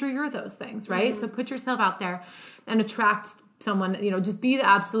says, make sure you're those things, right? So put yourself out there and attract someone, just be the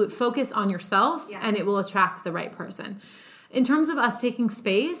absolute focus on yourself, and it will attract the right person. In terms of us taking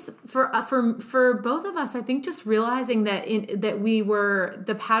space, for both of us, I think just realizing that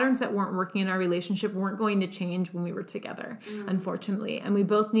the patterns that weren't working in our relationship weren't going to change when we were together, unfortunately. And we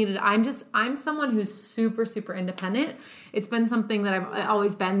both needed, I'm someone who's super, super independent. It's been something that I've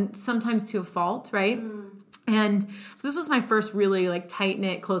always been, sometimes to a fault, right? And so this was my first really like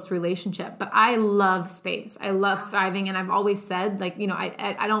tight-knit, close relationship, but I love space. I love thriving. And I've always said, like,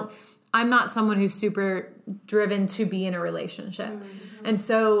 I'm not someone who's super driven to be in a relationship. And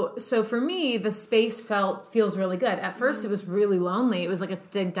so for me, the space feels really good. At first, it was really lonely. It was like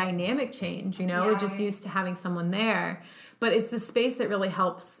a dynamic change, just used to having someone there. But it's the space that really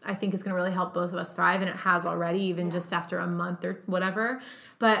helps, I think is going to really help both of us thrive. And it has already, even just after a month or whatever.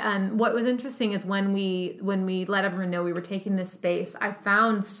 But what was interesting is when we let everyone know we were taking this space, I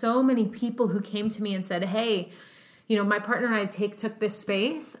found so many people who came to me and said, hey, my partner and I took this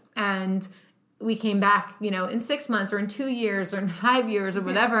space, and we came back, in 6 months or in 2 years or in 5 years or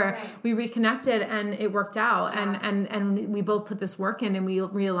whatever, we reconnected and it worked out. And we both put this work in and we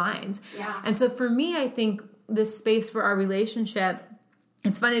realigned. Yeah. And so for me, I think this space for our relationship,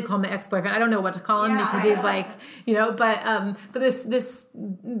 it's funny to call my ex-boyfriend. I don't know what to call him because he's like, but this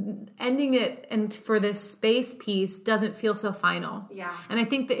ending it and for this space piece doesn't feel so final. Yeah. And I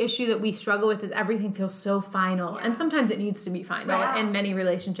think the issue that we struggle with is everything feels so final. Yeah. And sometimes it needs to be final in many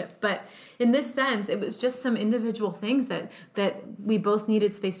relationships. But in this sense, it was just some individual things that we both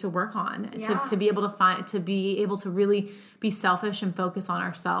needed space to work on to be able to really be selfish and focus on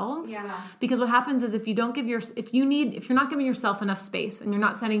ourselves. Yeah. Because what happens is if you're not giving yourself enough space and you're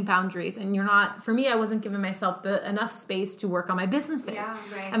not setting boundaries and for me, I wasn't giving myself enough space to work on my businesses. Yeah,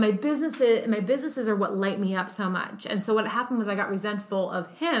 right. And my businesses are what light me up so much. And so what happened was I got resentful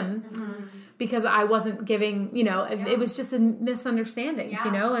of him because I wasn't giving, it was just a misunderstandings,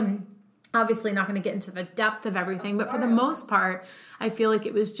 and obviously not going to get into the depth of everything, but for the most part, I feel like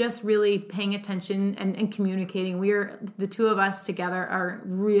it was just really paying attention and communicating. The two of us together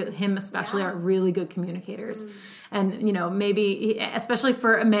him especially, are really good communicators. And, maybe, especially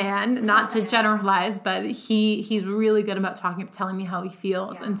for a man, not to generalize, but he's really good about telling me how he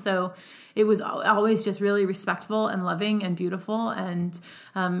feels. Yeah. And so it was always just really respectful and loving and beautiful. And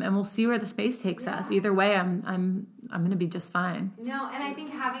we'll see where the space takes us. Either way, I'm going to be just fine. No, and I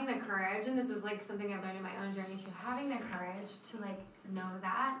think having the courage, and this is like something I've learned in my own journey too, having the courage to like know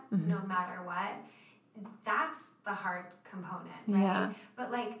that no matter what, that's the hard component, right? Yeah.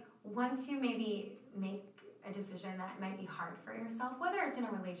 But like once you maybe make a decision that might be hard for yourself, whether it's in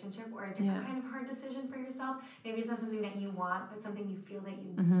a relationship or a different kind of hard decision for yourself, maybe it's not something that you want, but something you feel that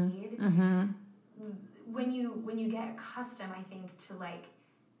you need. When you get accustomed, I think, to like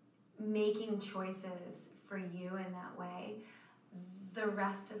making choices for you in that way, the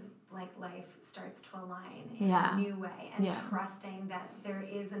rest of like life starts to align in a new way, and trusting that there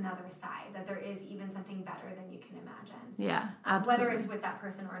is another side, that there is even something better than you can imagine. Yeah, absolutely. Whether it's with that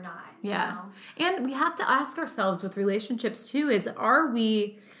person or not. Yeah. And we have to ask ourselves with relationships too, are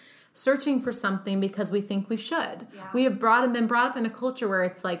we searching for something because we think we should? Yeah. We have been brought up in a culture where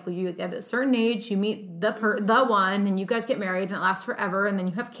it's like, well, you at a certain age, you meet the one, and you guys get married and it lasts forever, and then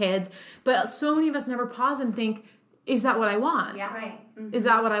you have kids. But so many of us never pause and think, is that what I want? Yeah, right. Is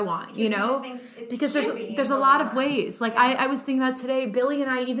that what I want? Because there's a lot of ways. Like I was thinking that today, Billy and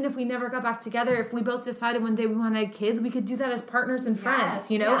I, even if we never got back together, if we both decided one day we want to have kids, we could do that as partners and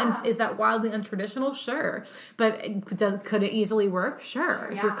friends, And is that wildly untraditional? Sure. But could it easily work? Sure.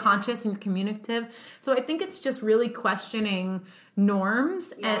 If you're conscious and you're communicative. So I think it's just really questioning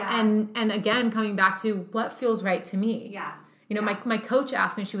norms and again, coming back to what feels right to me. Yes. My coach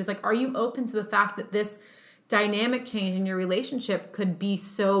asked me, she was like, are you open to the fact that this dynamic change in your relationship could be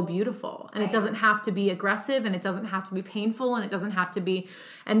so beautiful. And it doesn't have to be aggressive, and it doesn't have to be painful, and it doesn't have to be,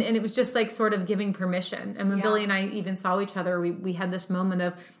 and it was just like sort of giving permission. And when Billy and I even saw each other, we had this moment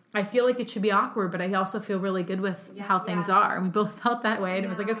of, I feel like it should be awkward, but I also feel really good with how things are. And we both felt that way. And it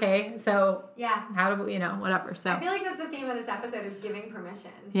was like, okay, so how do we, whatever. So I feel like that's the theme of this episode is giving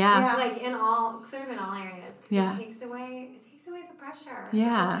permission. Yeah. Like in all areas. Yeah. It takes away the pressure.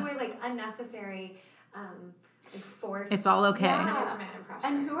 Yeah. It takes away like unnecessary, like forced. It's all okay. Punishment and pressure.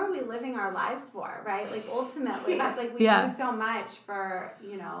 And who are we living our lives for, right? Like ultimately, it's like we do so much for,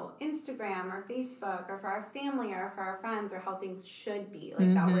 Instagram or Facebook or for our family or for our friends or how things should be.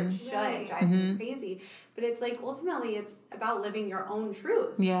 Like that word should drives me crazy. But it's like ultimately it's about living your own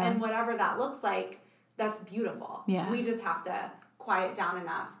truth. Yeah. And whatever that looks like, that's beautiful. Yeah. We just have to quiet down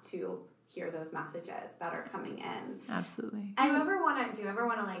enough to hear those messages that are coming in. Absolutely. Do you ever want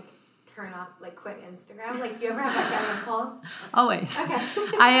to like turn off, like quit Instagram? Like, do you ever have like that impulse? Always. Okay.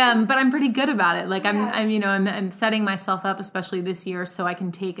 But I'm pretty good about it. Like I'm setting myself up, especially this year, so I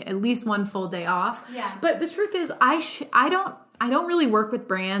can take at least one full day off. Yeah. But the truth is, I don't really work with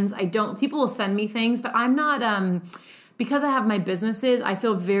brands. People will send me things, but I'm not, because I have my businesses, I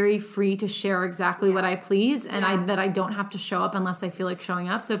feel very free to share exactly what I please, and I don't have to show up unless I feel like showing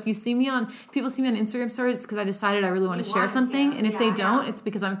up. So if people see me on Instagram stories, it's because I decided I really want to share something, and if they don't, it's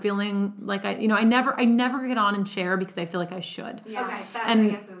because I'm feeling like I never get on and share because I feel like I should. Yeah. Okay, that I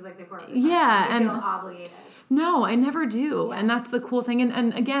guess is like the core of the question. Yeah, Do you feel obligated? No, I never do. And that's the cool thing.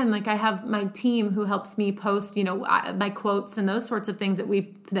 And again, like I have my team who helps me post, my quotes and those sorts of things that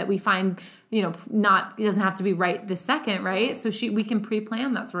we find, it doesn't have to be right this second, right? So we can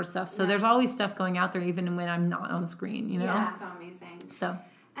pre-plan that sort of stuff. So there's always stuff going out there even when I'm not on screen, Yeah, that's so amazing.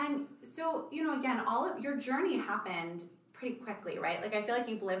 And so, again, all of your journey happened pretty quickly, right? Like I feel like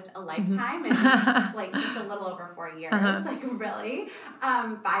you've lived a lifetime in like just a little over 4 years, like really,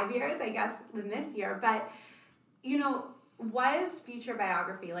 5 years, I guess, in this year. But was Future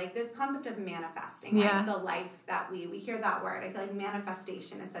Biography like this concept of manifesting, right? The life that we hear that word. I feel like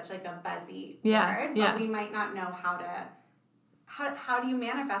manifestation is such like a buzzy word, but we might not know how do you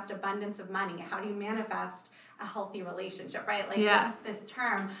manifest abundance of money? How do you manifest a healthy relationship, right? Like this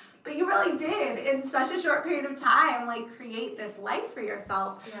term. But you really did, in such a short period of time, like create this life for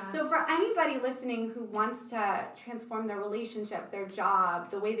yourself. Yeah. So for anybody listening who wants to transform their relationship, their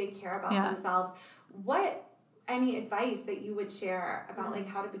job, the way they care about themselves, any advice that you would share about like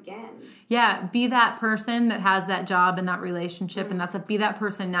how to begin? Yeah, be that person that has that job and that relationship, and be that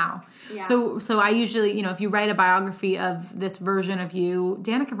person now. Yeah. So I usually, if you write a biography of this version of you,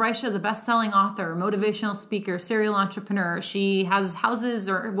 Danica Bryce is a best-selling author, motivational speaker, serial entrepreneur. She has houses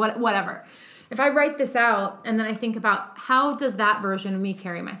or whatever. If I write this out and then I think about how does that version of me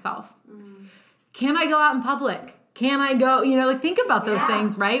carry myself? Can I go out in public? Can I go, think about those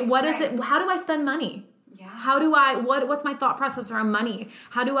things, right? What is it? How do I spend money? How do what's my thought process around money?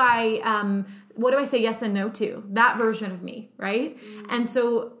 How do what do I say yes and no to? That version of me, right? And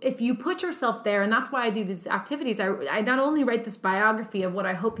so if you put yourself there, and that's why I do these activities, I not only write this biography of what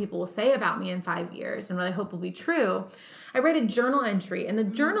I hope people will say about me in 5 years and what I hope will be true, I write a journal entry, and the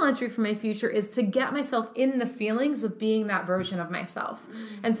journal entry for my future is to get myself in the feelings of being that version of myself.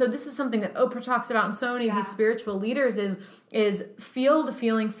 And so this is something that Oprah talks about, and so many of these spiritual leaders is feel the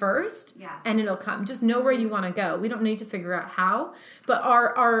feeling first, and it'll come. Just know where you want to go. We don't need to figure out how, but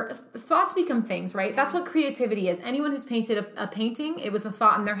our thoughts become things, right? That's what creativity is. Anyone who's painted a painting, it was a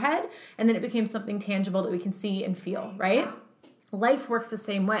thought in their head, and then it became something tangible that we can see and feel, right? Life works the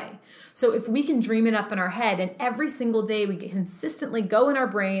same way. So if we can dream it up in our head, and every single day we consistently go in our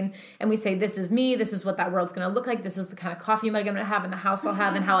brain and we say, this is me, this is what that world's going to look like, this is the kind of coffee mug I'm going to have, and the house I'll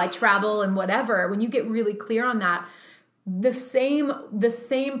have, and how I travel and whatever. When you get really clear on that, the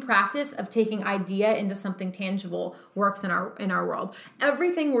same practice of taking idea into something tangible works in our world.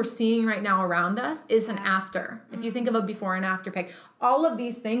 Everything we're seeing right now around us is an after. If you think of a before and after pic, all of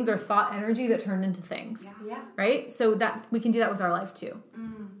these things are thought energy that turn into things. Right? So that we can do that with our life too.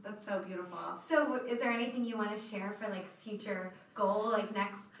 That's so beautiful. So is there anything you want to share for like future goal, like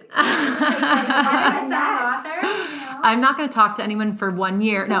next? I'm not going to talk to anyone for 1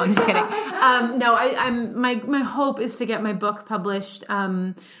 year. No, I'm just kidding. My hope is to get my book published.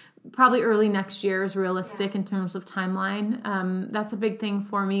 Probably early next year is realistic in terms of timeline. That's a big thing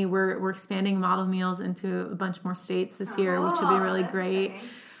for me. We're expanding Model Meals into a bunch more states this year, which will be really great.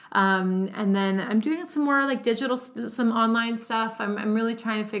 And then I'm doing some more like some online stuff. I'm really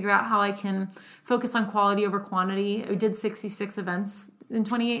trying to figure out how I can focus on quality over quantity. We did 66 events in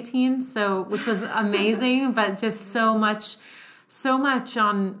 2018, which was amazing, but just so much so much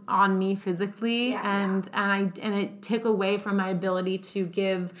on me physically, and it took away from my ability to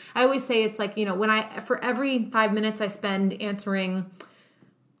give. I always say it's like, for every 5 minutes I spend answering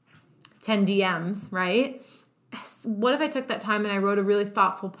 10 DMs, right? What if I took that time and I wrote a really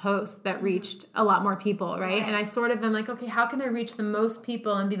thoughtful post that reached a lot more people, right? And I sort of am like, okay, how can I reach the most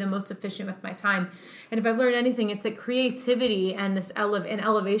people and be the most efficient with my time? And if I've learned anything, it's that creativity and this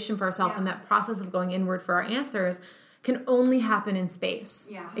elevation for ourselves and that process of going inward for our answers can only happen in space.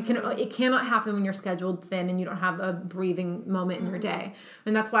 Yeah. It cannot happen when you're scheduled thin and you don't have a breathing moment in your day.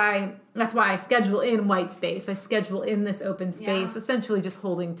 And that's why I schedule in white space. I schedule in this open space, essentially just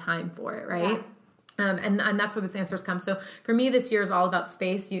holding time for it, right? Yeah. And that's where this answers come. So for me, this year is all about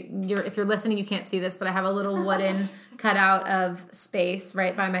space. If you're listening, you can't see this, but I have a little wooden cutout of space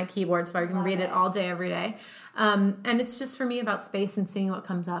right by my keyboard, so I can read it all day, every day. And it's just for me about space and seeing what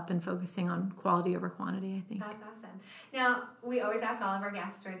comes up and focusing on quality over quantity, I think. That's awesome. Now, we always ask all of our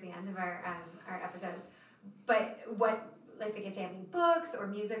guests towards the end of our episodes, but what, like if they have any books or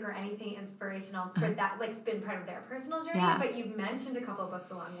music or anything inspirational for that, like it's been part of their personal journey, but you've mentioned a couple of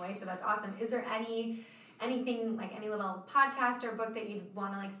books along the way, so that's awesome. Is there anything, like any little podcast or book that you'd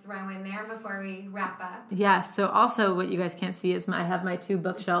want to like throw in there before we wrap up? Yeah, so also what you guys can't see is I have my 2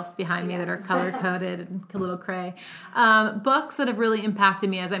 bookshelves behind me that are color-coded and a little cray. Books that have really impacted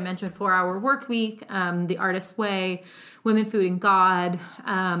me, as I mentioned, 4-Hour Workweek, The Artist's Way, Women, Food, and God.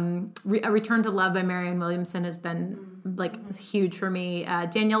 A Return to Love by Marianne Williamson has been like huge for me.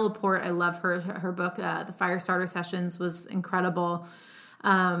 Danielle LaPorte, I love her book, The Firestarter Sessions, was incredible.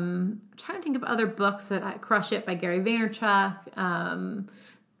 Trying to think of other books that Crush It by Gary Vaynerchuk.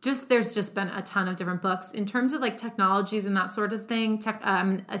 There's just been a ton of different books in terms of like technologies and that sort of thing.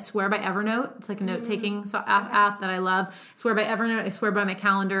 I Swear by Evernote. It's like a note-taking app that I love. I swear by Evernote. I swear by my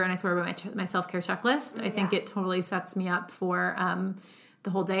calendar, and I swear by my self-care checklist. I think it totally sets me up for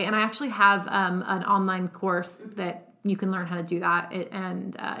the whole day. And I actually have an online course that you can learn how to do that.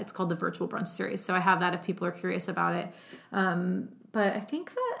 It's called the Virtual Brunch Series. So I have that if people are curious about it. But I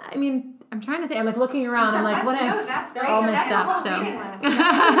think I'm trying to think. I'm like looking around. I'm like, that's great. All messed up. So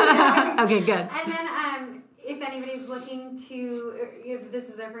okay, good. And then, if anybody's looking to, if this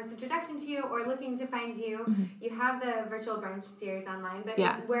is their first introduction to you or looking to find you, you have the Virtual Brunch Series online. But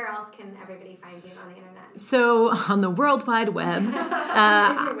where else can everybody find you on the internet? So on the World Wide Web,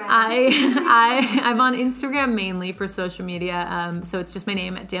 I'm on Instagram mainly for social media. So it's just my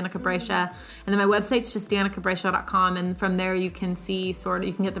name at Danica Brayshaw. And then my website's just danicabrayshaw.com. And from there you can see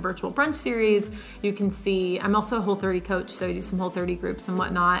you can get the Virtual Brunch Series. You can see, I'm also a Whole30 coach, so I do some Whole30 groups and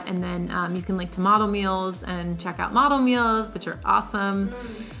whatnot. And then you can link to Model Meals and check out Model Meals, which are awesome.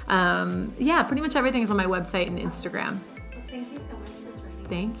 Pretty much everything is on my website and Instagram. Well, thank you so much for joining us.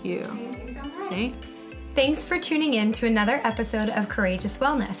 Thank you. Thank you so much. Thanks. Thanks for tuning in to another episode of Courageous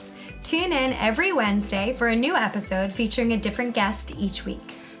Wellness. Tune in every Wednesday for a new episode featuring a different guest each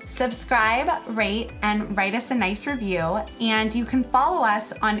week. Subscribe, rate, and write us a nice review. And you can follow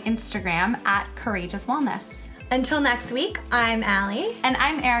us on Instagram at Courageous Wellness. Until next week, I'm Allie. And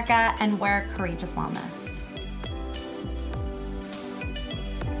I'm Erica, and we're Courageous Wellness.